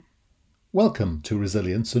Welcome to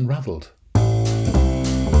Resilience Unravelled.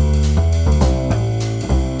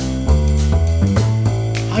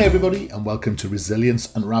 Hi everybody and welcome to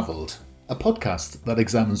Resilience Unravelled, a podcast that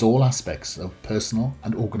examines all aspects of personal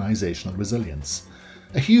and organisational resilience.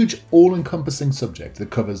 A huge all-encompassing subject that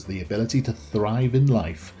covers the ability to thrive in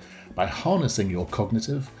life by harnessing your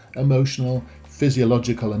cognitive, emotional,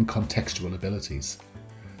 physiological and contextual abilities.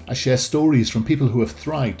 I share stories from people who have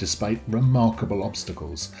thrived despite remarkable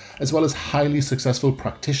obstacles, as well as highly successful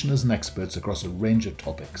practitioners and experts across a range of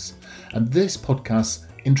topics. And this podcast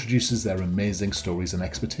introduces their amazing stories and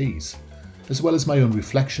expertise, as well as my own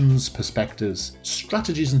reflections, perspectives,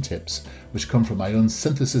 strategies and tips, which come from my own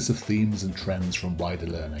synthesis of themes and trends from wider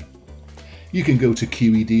learning. You can go to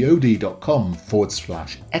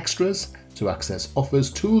qedod.com/extras to access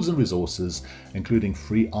offers, tools and resources, including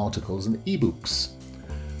free articles and ebooks.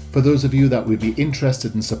 For those of you that would be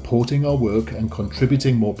interested in supporting our work and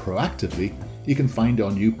contributing more proactively, you can find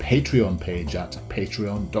our new Patreon page at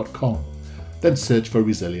patreon.com. Then search for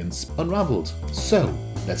Resilience Unravelled. So,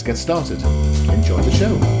 let's get started. Enjoy the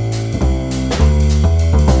show.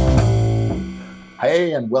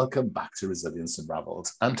 Hey, and welcome back to Resilience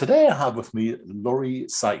Unravelled. And today I have with me Laurie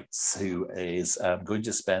Seitz, who is going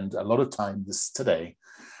to spend a lot of time today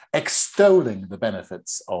extolling the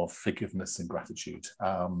benefits of forgiveness and gratitude.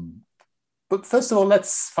 But first of all,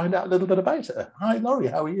 let's find out a little bit about her. Hi, Laurie,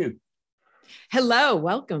 how are you? Hello,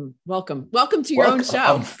 welcome to your own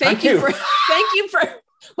show. Thank you. Thank you for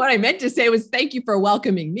what I meant to say was thank you for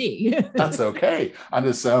welcoming me. That's okay. And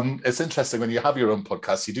it's interesting when you have your own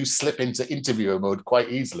podcast, you do slip into interviewer mode quite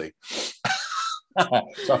easily.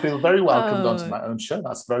 So I feel very welcomed onto my own show.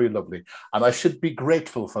 That's very lovely. And I should be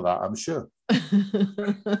grateful for that, I'm sure.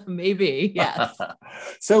 Maybe, yes.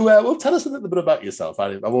 So well, tell us a little bit about yourself.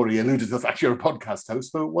 I've already alluded to the fact you're a podcast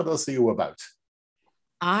host, but what else are you about?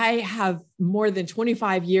 I have more than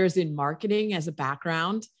 25 years in marketing as a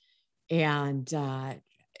background. And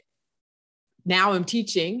now I'm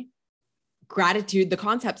teaching gratitude, the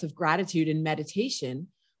concepts of gratitude and meditation.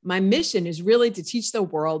 My mission is really to teach the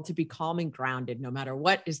world to be calm and grounded, no matter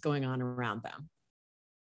what is going on around them.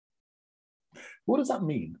 What does that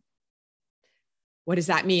mean? What does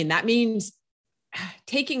that mean? That means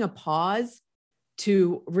taking a pause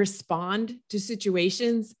to respond to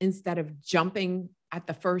situations instead of jumping at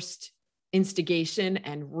the first instigation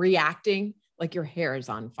and reacting like your hair is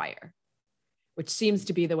on fire, which seems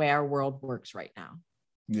to be the way our world works right now.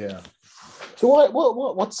 Yeah. So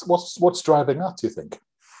what's driving that, do you think?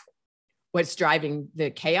 What's driving the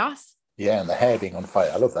chaos? Yeah, and the hair being on fire.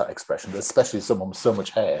 I love that expression, especially someone with so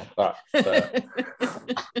much hair. I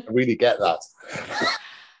really get that.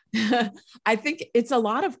 I think it's a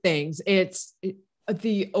lot of things. It's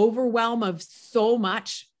the overwhelm of so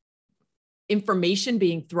much information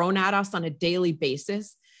being thrown at us on a daily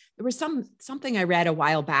basis. There was something I read a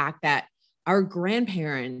while back that our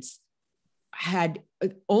grandparents had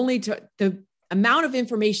only the amount of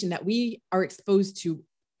information that we are exposed to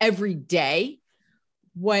every day,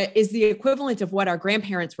 what is the equivalent of what our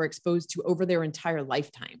grandparents were exposed to over their entire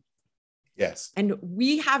lifetime. Yes. And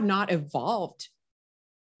we have not evolved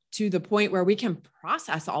to the point where we can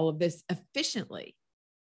process all of this efficiently.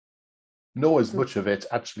 Nor is much of it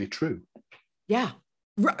actually true. Yeah,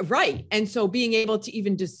 right. And so being able to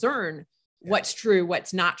even discern what's true,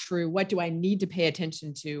 what's not true, what do I need to pay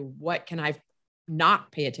attention to, what can I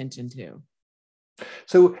not pay attention to?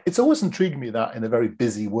 So it's always intrigued me that in a very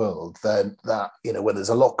busy world, then that, when there's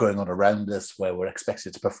a lot going on around us, where we're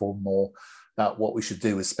expected to perform more, that what we should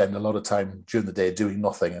do is spend a lot of time during the day doing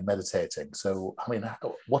nothing and meditating. So,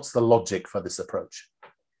 what's the logic for this approach?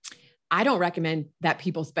 I don't recommend that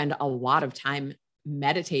people spend a lot of time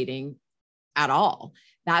meditating at all.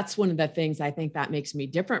 That's one of the things I think that makes me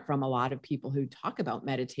different from a lot of people who talk about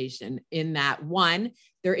meditation, in that, one,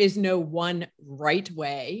 there is no one right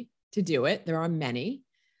way to do it. There are many,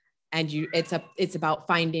 and it's about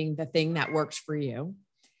finding the thing that works for you.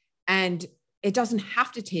 And it doesn't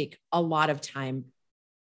have to take a lot of time.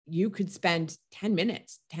 You could spend 10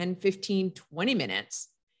 minutes, 10, 15, 20 minutes.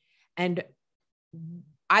 And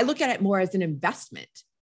I look at it more as an investment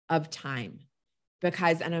of time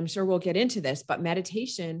because, and I'm sure we'll get into this, but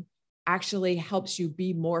meditation actually helps you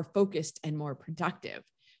be more focused and more productive.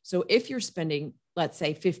 So if you're spending, let's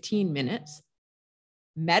say, 15 minutes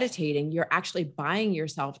meditating, you're actually buying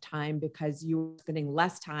yourself time because you're spending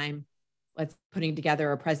less time, let's putting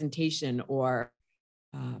together a presentation, or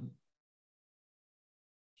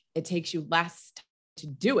it takes you less time to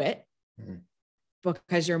do it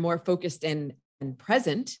because you're more focused and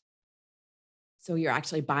present. So you're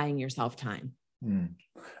actually buying yourself time. Hmm.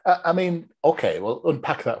 I mean, okay, well,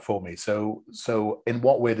 unpack that for me. So in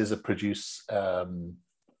what way does it produce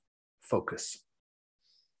focus?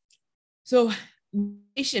 So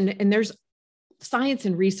meditation, and there's science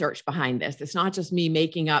and research behind this. It's not just me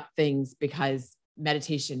making up things because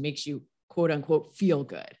meditation makes you quote unquote feel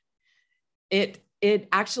good. It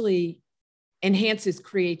actually enhances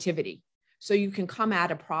creativity. So you can come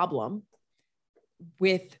at a problem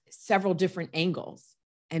with several different angles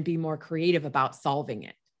and be more creative about solving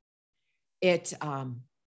it. It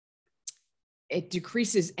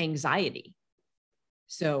decreases anxiety.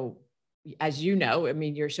 So as you know, I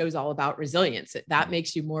mean, your show's all about resilience. That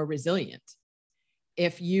makes you more resilient.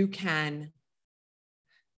 If you can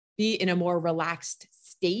be in a more relaxed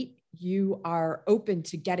state, you are open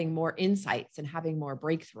to getting more insights and having more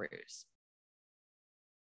breakthroughs.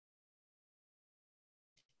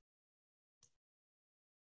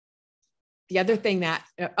 The other thing that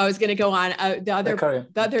I was going to go on, the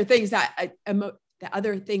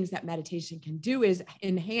other things that meditation can do is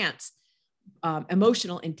enhance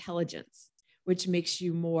emotional intelligence, which makes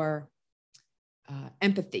you more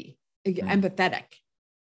empathetic.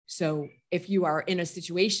 So if you are in a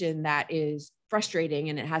situation that is frustrating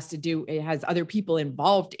and it has other people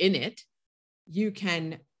involved in it, you're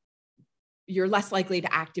less likely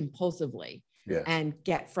to act impulsively. Yes. And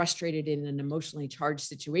get frustrated in an emotionally charged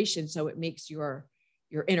situation. So it makes your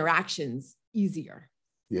interactions easier.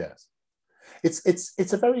 Yes.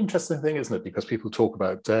 It's a very interesting thing, isn't it? Because people talk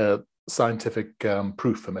about scientific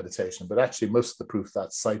proof for meditation, but actually most of the proof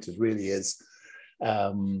that's cited really is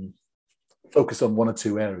focused on one or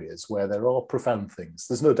two areas where there are profound things.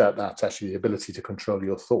 There's no doubt that actually the ability to control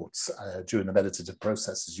your thoughts during the meditative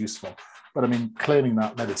process is useful. But I mean, claiming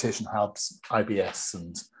that meditation helps IBS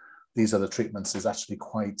and these other treatments is actually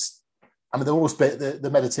quite, I mean, they're always the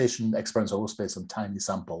meditation experiments are always based on tiny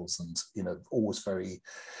samples and, you know, always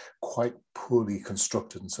quite poorly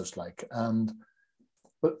constructed and such like.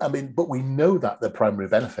 But we know that the primary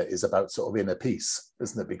benefit is about sort of inner peace,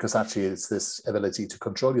 isn't it? Because actually it's this ability to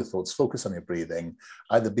control your thoughts, focus on your breathing,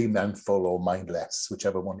 either be mindful or mindless,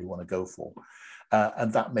 whichever one you want to go for.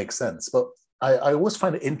 And that makes sense. But I always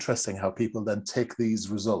find it interesting how people then take these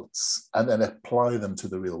results and then apply them to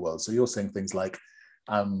the real world. So you're saying things like,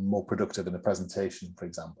 I'm more productive in a presentation, for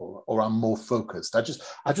example, or I'm more focused. I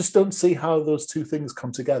just don't see how those two things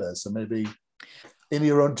come together. So maybe in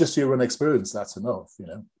your own experience, that's enough, you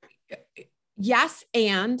know? Yes.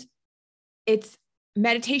 And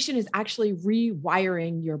meditation is actually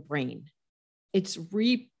rewiring your brain. It's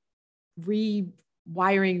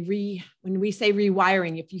when we say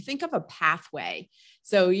rewiring, if you think of a pathway,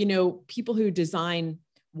 so, you know, people who design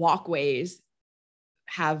walkways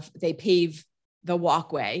they pave the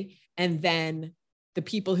walkway, and then the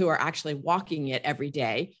people who are actually walking it every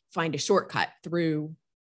day find a shortcut through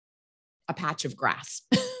a patch of grass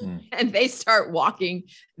and they start walking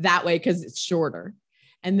that way because it's shorter.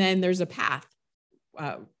 And then there's a path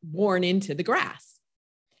worn into the grass.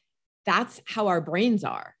 That's how our brains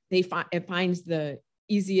are. It finds the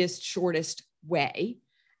easiest, shortest way.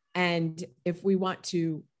 And if we want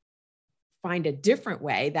to find a different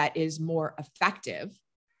way that is more effective,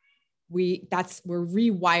 we're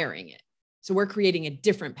rewiring it. So we're creating a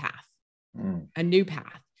different path, a new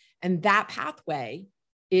path. And that pathway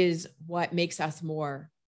is what makes us more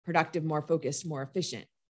productive, more focused, more efficient.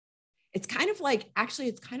 It's kind of like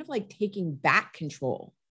taking back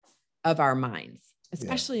control of our minds,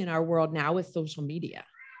 especially in our world now with social media.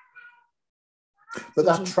 But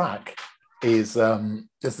that track is the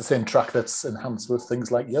same track that's enhanced with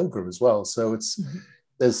things like yoga as well. So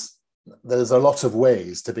there's a lot of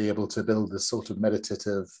ways to be able to build this sort of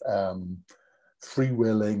meditative,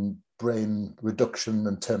 freewheeling brain reduction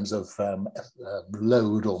in terms of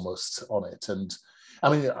load almost on it. And I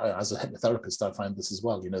mean, as a hypnotherapist, I find this as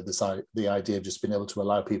well, you know, the idea of just being able to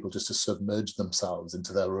allow people just to submerge themselves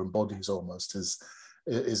into their own bodies almost is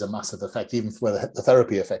a massive effect, even where the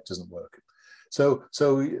therapy effect doesn't work. So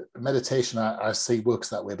meditation, I see, works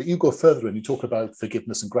that way. But you go further and you talk about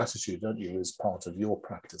forgiveness and gratitude, don't you, as part of your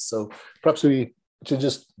practice. So perhaps we should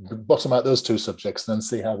just bottom out those two subjects and then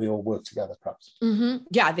see how they all work together, perhaps. Mm-hmm.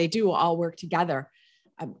 Yeah, they do all work together.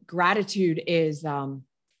 Gratitude is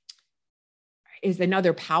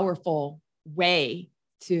another powerful way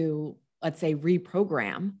to, let's say,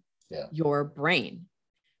 reprogram your brain,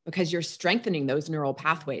 because you're strengthening those neural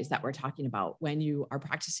pathways that we're talking about. When you are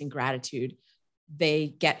practicing gratitude, they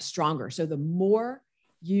get stronger. So the more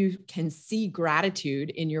you can see gratitude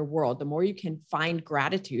in your world, the more you can find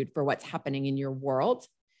gratitude for what's happening in your world,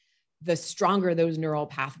 the stronger those neural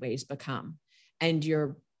pathways become. And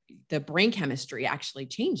the brain chemistry actually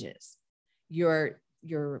changes.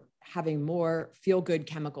 you're having more feel-good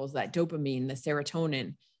chemicals, that dopamine, the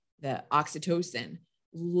serotonin, the oxytocin,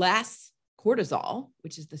 less cortisol,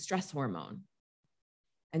 which is the stress hormone.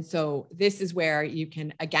 And so this is where you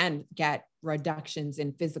can, again, get reductions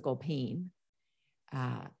in physical pain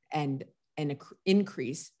and an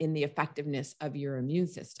increase in the effectiveness of your immune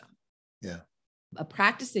system. Yeah.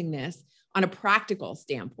 Practicing this on a practical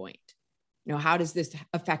standpoint, how does this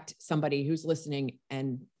affect somebody who's listening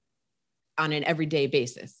and on an everyday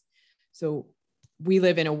basis? So we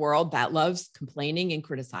live in a world that loves complaining and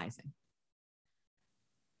criticizing.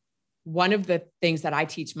 One of the things that I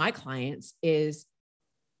teach my clients is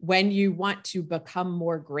when you want to become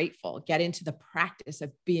more grateful, get into the practice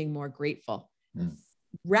of being more grateful,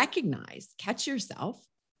 catch yourself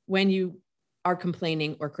when you are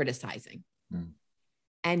complaining or criticizing,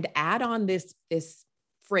 and add on this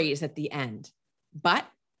phrase at the end, but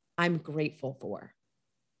I'm grateful for.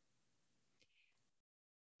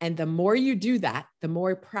 And the more you do that, the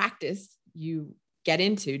more practice you get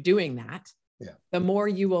into doing that, the more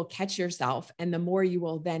you will catch yourself, and the more you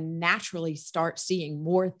will then naturally start seeing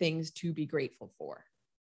more things to be grateful for.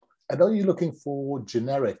 And are you looking for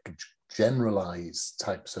generic, generalized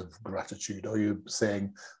types of gratitude? Are you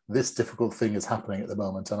saying this difficult thing is happening at the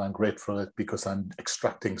moment and I'm grateful for it because I'm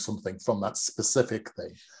extracting something from that specific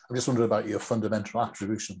thing? I'm just wondering about your fundamental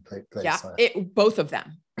attribution place. Yeah, both of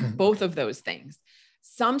them, both of those things.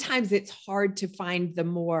 Sometimes it's hard to find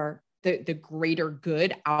the greater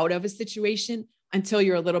good out of a situation until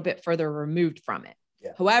you're a little bit further removed from it.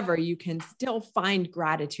 Yeah. However, you can still find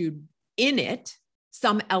gratitude in it,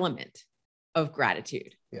 some element of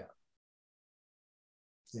gratitude. Yeah.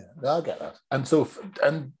 Yeah, I get that. And so,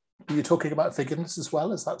 and you're talking about forgiveness as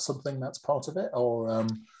well. Is that something that's part of it? Or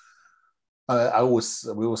we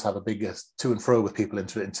always have a big to and fro with people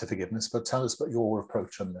into forgiveness, but tell us about your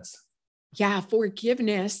approach on this. Yeah,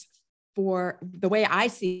 forgiveness, for the way I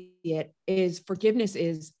see it, is forgiveness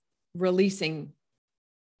is releasing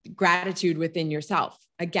gratitude within yourself.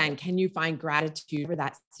 Again, can you find gratitude for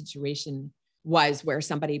that situation was where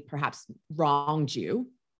somebody perhaps wronged you?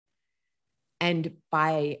 And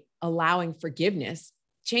by allowing forgiveness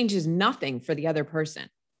changes nothing for the other person.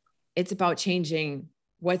 It's about changing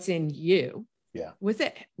what's in you. Yeah. Was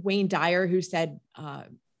it Wayne Dyer who said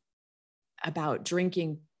about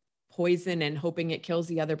drinking poison and hoping it kills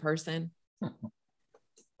the other person?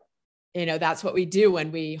 That's what we do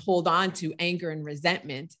when we hold on to anger and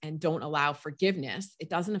resentment and don't allow forgiveness. It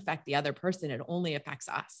doesn't affect the other person. It only affects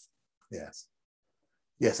us. Yes.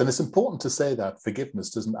 Yes. And it's important to say that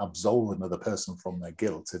forgiveness doesn't absolve another person from their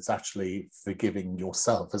guilt. It's actually forgiving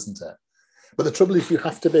yourself, isn't it? But the trouble is you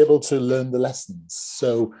have to be able to learn the lessons.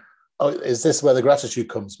 So is this where the gratitude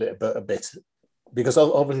comes a bit? Because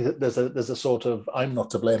obviously there's a sort of, I'm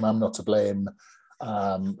not to blame.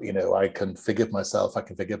 I can forgive myself,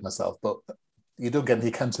 but you don't get any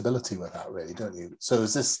accountability with that, really, don't you? So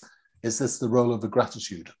is this the role of the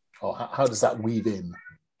gratitude, or how does that weave in?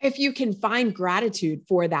 If you can find gratitude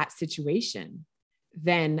for that situation,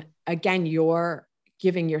 then again, you're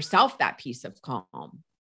giving yourself that peace of calm,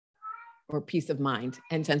 or peace of mind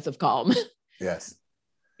and sense of calm. Yes.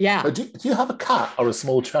 Yeah. But do you have a cat or a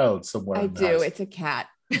small child somewhere? I do. House? It's a cat.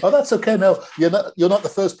 Oh, that's okay. No, you're not the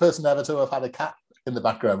first person ever to have had a cat in the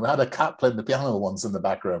background. We had a cat playing the piano once in the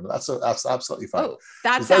background. That's absolutely fine. Oh,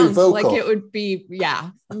 that sounds like it would be, yeah.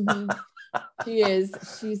 Mm-hmm. She is.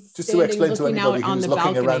 She's just to explain to anybody who's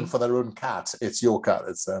looking balcony. Around for their own cat. It's your cat.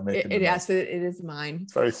 It's making it is mine.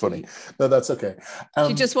 It's very funny. No, that's okay.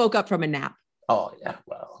 She just woke up from a nap. Oh yeah,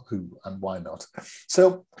 well, who and why not?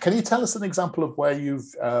 So, can you tell us an example of where you've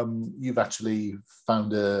actually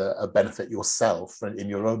found a benefit yourself in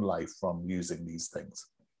your own life from using these things?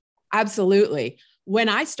 Absolutely. When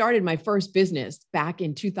I started my first business back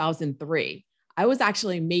in 2003, I was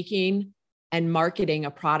actually making and marketing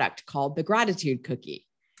a product called the Gratitude Cookie.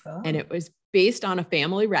 Oh. And it was based on a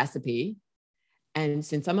family recipe. And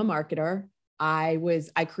since I'm a marketer, I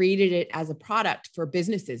created it as a product for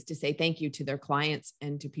businesses to say thank you to their clients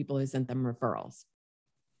and to people who sent them referrals.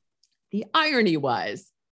 The irony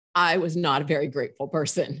was I was not a very grateful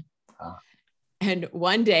person. Oh. And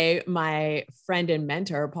one day, my friend and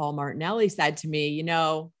mentor, Paul Martinelli, said to me,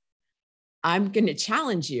 I'm going to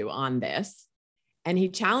challenge you on this. And he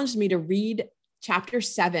challenged me to read chapter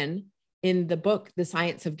 7 in the book, The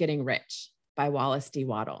Science of Getting Rich by Wallace D.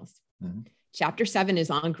 Wattles. Mm-hmm. Chapter 7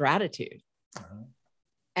 is on gratitude. Uh-huh.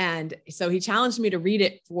 And so he challenged me to read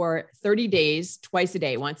it for 30 days, twice a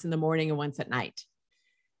day, once in the morning and once at night.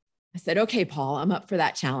 I said, okay, Paul, I'm up for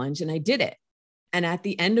that challenge. And I did it. And at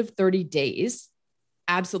the end of 30 days,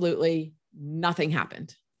 absolutely nothing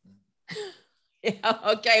happened. Yeah,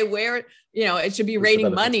 okay, where, it should be What's the raining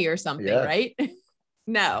benefit? money or something, Yeah. right?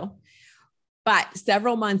 No. But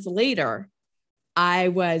several months later, I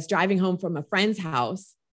was driving home from a friend's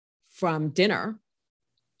house from dinner,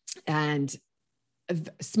 and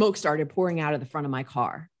smoke started pouring out of the front of my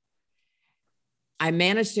car. I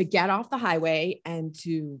managed to get off the highway and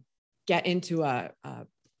to get into a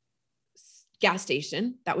gas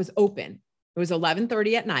station that was open. It was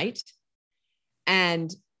 11:30 at night,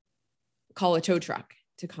 and call a tow truck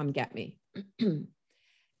to come get me.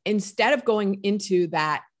 Instead of going into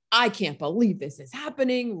that, I can't believe this is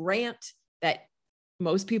happening rant that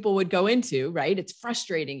most people would go into, right? It's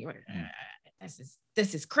frustrating.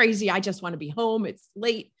 This is crazy. I just want to be home. It's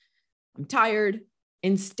late. I'm tired.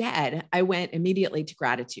 Instead, I went immediately to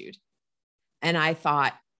gratitude. And I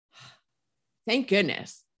thought, thank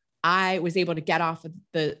goodness I was able to get off of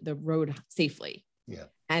the road safely. Yeah.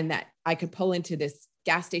 And that I could pull into this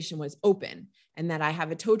gas station was open, and that I have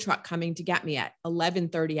a tow truck coming to get me at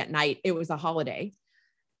 11:30 at night. It was a holiday.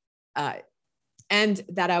 And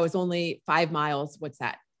that I was only 5 miles. What's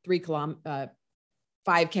that? 5K,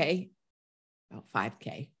 about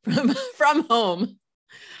 5K from home.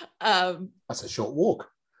 That's a short walk.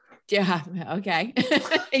 Yeah. Okay.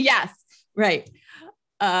 Yes. Right.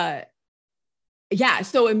 Yeah.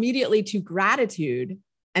 So immediately to gratitude.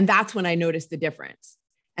 And that's when I noticed the difference.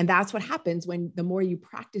 And that's what happens when the more you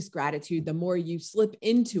practice gratitude, the more you slip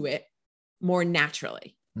into it more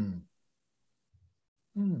naturally.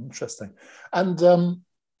 Interesting. And that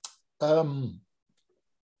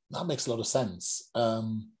makes a lot of sense. I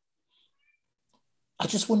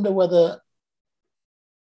just wonder whether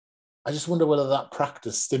that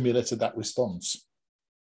practice stimulated that response.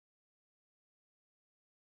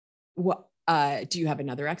 What, do you have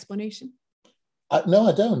another explanation? No,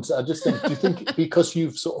 I don't. I just think, do you think because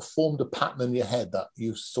you've sort of formed a pattern in your head that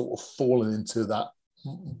you've sort of fallen into that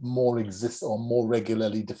more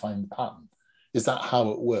regularly defined pattern? Is that how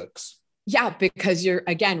it works? Yeah, because you're,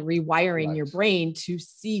 again, rewiring your brain to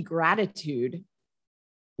see gratitude,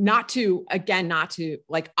 not to,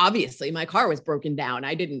 like, obviously my car was broken down.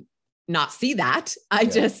 I didn't not see that. I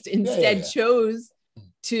just instead chose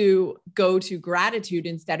to go to gratitude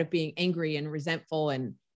instead of being angry and resentful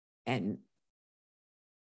and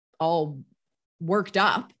all worked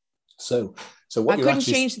up. So what I couldn't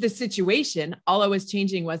change the situation. All I was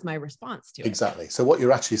changing was my response to it. Exactly. So what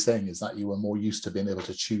you're actually saying is that you were more used to being able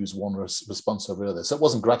to choose one response over the other. So it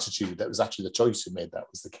wasn't gratitude. That was actually the choice you made. That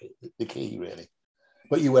was the key really.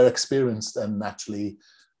 But you were experienced and actually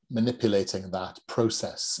manipulating that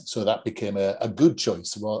process. So that became a good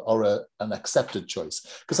choice or an accepted choice.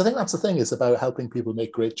 Because I think that's the thing, is about helping people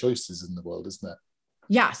make great choices in the world, isn't it?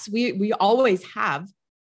 Yes. We always have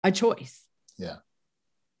a choice. Yeah.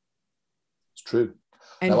 It's true.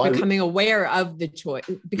 And now becoming aware of the choice,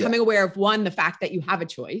 aware of, one, the fact that you have a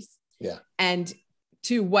choice. Yeah. And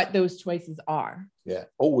two, what those choices are. Yeah.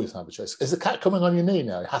 Always have a choice. Is the cat coming on your knee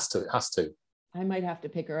now? It has to. I might have to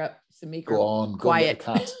pick her up. Samika, go on, quiet.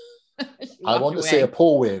 Go and get a cat. I want to see a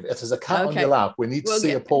paw wave. If there's a cat on your lap, we need to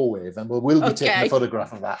see a paw wave, and we'll be taking a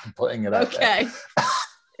photograph of that and putting it out there.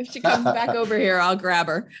 If she comes back over here, I'll grab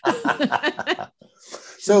her.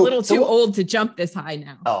 She's a little too old to jump this high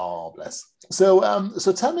now. Oh, bless. So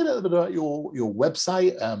tell me a little bit about your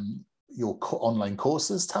website, your online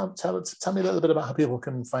courses. Tell me a little bit about how people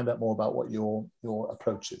can find out more about what your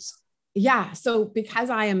approach is. Yeah. So because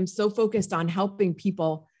I am so focused on helping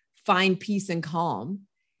people find peace and calm,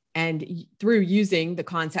 and through using the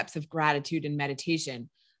concepts of gratitude and meditation,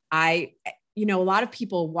 a lot of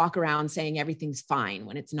people walk around saying everything's fine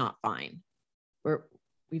when it's not fine.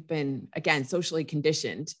 We've been, again, socially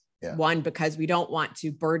conditioned. Yeah. One, because we don't want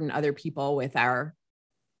to burden other people with our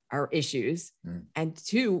issues. And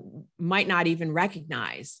two, might not even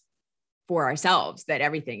recognize for ourselves that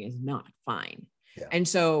everything is not fine. Yeah. And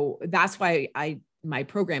so that's why my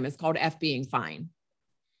program is called F Being Fine.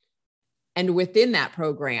 And within that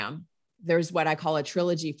program, there's what I call a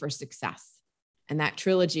trilogy for success. And that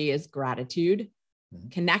trilogy is gratitude,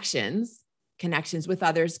 connections with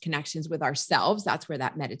others, connections with ourselves. That's where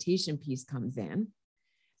that meditation piece comes in,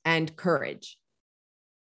 and courage.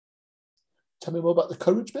 Tell me more about the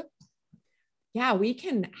courage bit. Yeah, we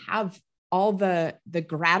can have all the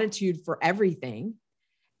gratitude for everything,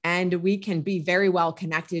 and we can be very well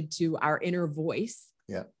connected to our inner voice.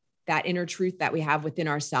 Yeah. That inner truth that we have within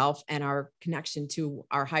ourselves and our connection to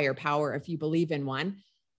our higher power, if you believe in one.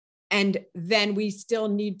 And then we still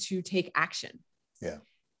need to take action. Yeah.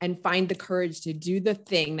 And find the courage to do the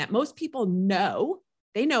thing that most people know.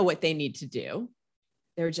 They know what they need to do.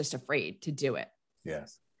 They're just afraid to do it.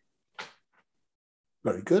 Yes.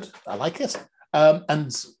 Very good. I like it.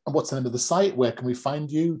 And what's the name of the site? Where can we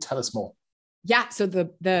find you? Tell us more. Yeah. So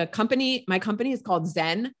my company is called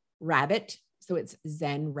Zen Rabbit. So it's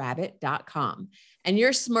zenrabbit.com. And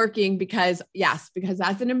you're smirking because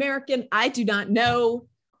as an American, I do not know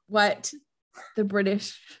what the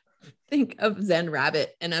British think of Zen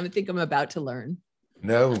Rabbit. And I think I'm about to learn.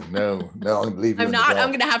 No, I'm leaving. I'm not. I'm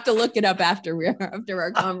going to have to look it up after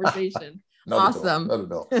our conversation. Awesome. Not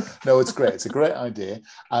at all. No, it's great. It's a great idea.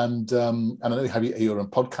 And I know you're on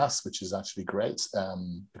podcasts, which is actually great,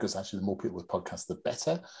 because actually the more people with podcasts, the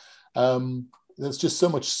better. There's just so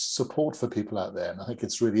much support for people out there. And I think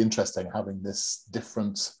it's really interesting having this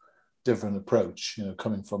different approach,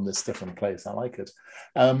 coming from this different place. I like it.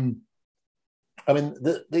 I mean,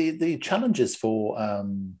 the challenges for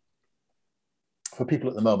people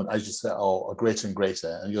at the moment, as you said, are greater and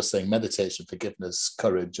greater. And you're saying meditation, forgiveness,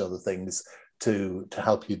 courage, other things to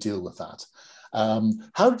help you deal with that.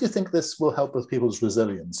 How do you think this will help with people's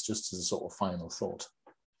resilience, just as a sort of final thought?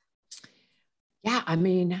 Yeah, I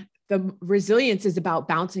mean, the resilience is about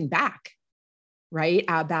bouncing back, right?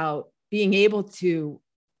 About being able to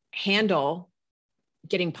handle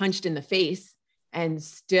getting punched in the face and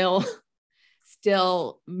still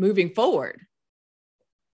moving forward.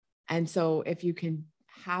 And so if you can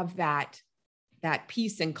have that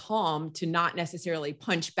peace and calm to not necessarily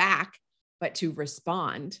punch back, but to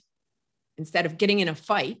respond instead of getting in a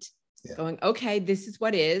fight, going, okay, this is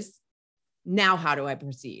what is. Now, how do I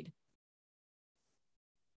proceed?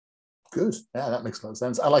 Good. Yeah, that makes a lot of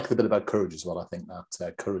sense. I like the bit about courage as well. I think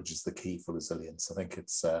that courage is the key for resilience. I think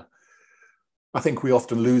I think we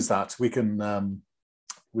often lose that. We can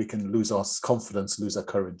lose our confidence, lose our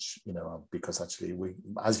courage, because actually we,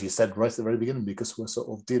 as you said right at the very beginning, because we're sort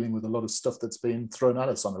of dealing with a lot of stuff that's being thrown at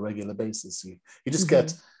us on a regular basis. You just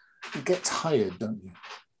get tired, don't you?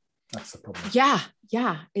 That's the problem. Yeah.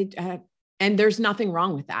 And there's nothing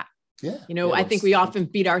wrong with that. Yeah. I think we often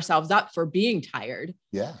beat ourselves up for being tired.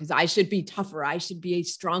 Yeah. Because I should be tougher. I should be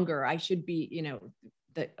stronger. I should be,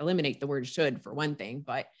 eliminate the word should for one thing,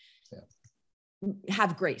 but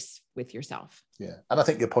have grace with yourself. Yeah. And I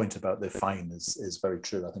think your point about the fine is very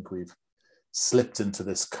true. I think we've slipped into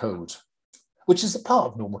this code, which is a part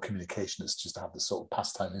of normal communication, is just to have this sort of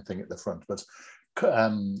pastime thing at the front. But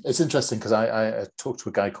it's interesting because I talked to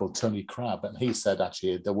a guy called Tony Crabb, and he said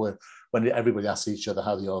actually when everybody asks each other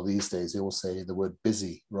how they are these days, they all say the word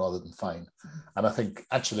busy rather than fine. And I think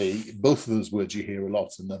actually both of those words you hear a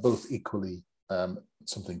lot, and they're both equally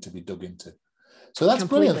something to be dug into. So that's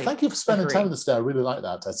brilliant. Thank you for spending time with us today. I really like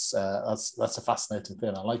that. That's a fascinating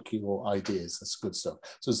thing. I like your ideas. That's good stuff.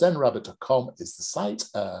 So zenrabbit.com is the site.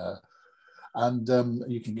 And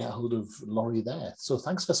you can get a hold of Laurie there. So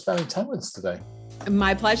thanks for spending time with us today.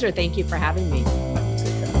 My pleasure. Thank you for having me.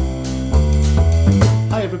 Take care.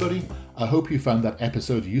 Hi, everybody. I hope you found that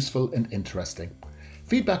episode useful and interesting.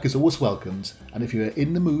 Feedback is always welcomed, and if you're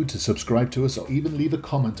in the mood to subscribe to us or even leave a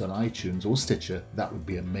comment on iTunes or Stitcher, that would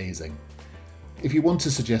be amazing. If you want to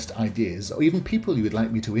suggest ideas or even people you would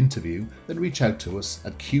like me to interview, then reach out to us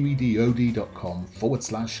at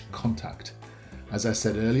qedod.com/contact. As I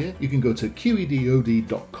said earlier, you can go to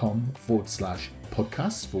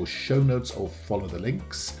qedod.com/podcasts for show notes or follow the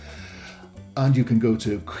links. And you can go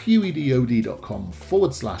to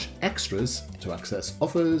qedod.com/extras to access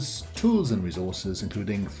offers, tools and resources,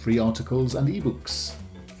 including free articles and ebooks.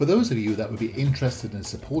 For those of you that would be interested in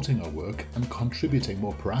supporting our work and contributing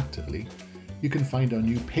more proactively, you can find our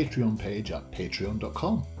new Patreon page at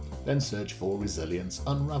patreon.com. Then search for Resilience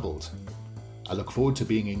Unraveled. I look forward to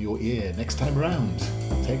being in your ear next time around.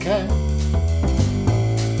 Take care.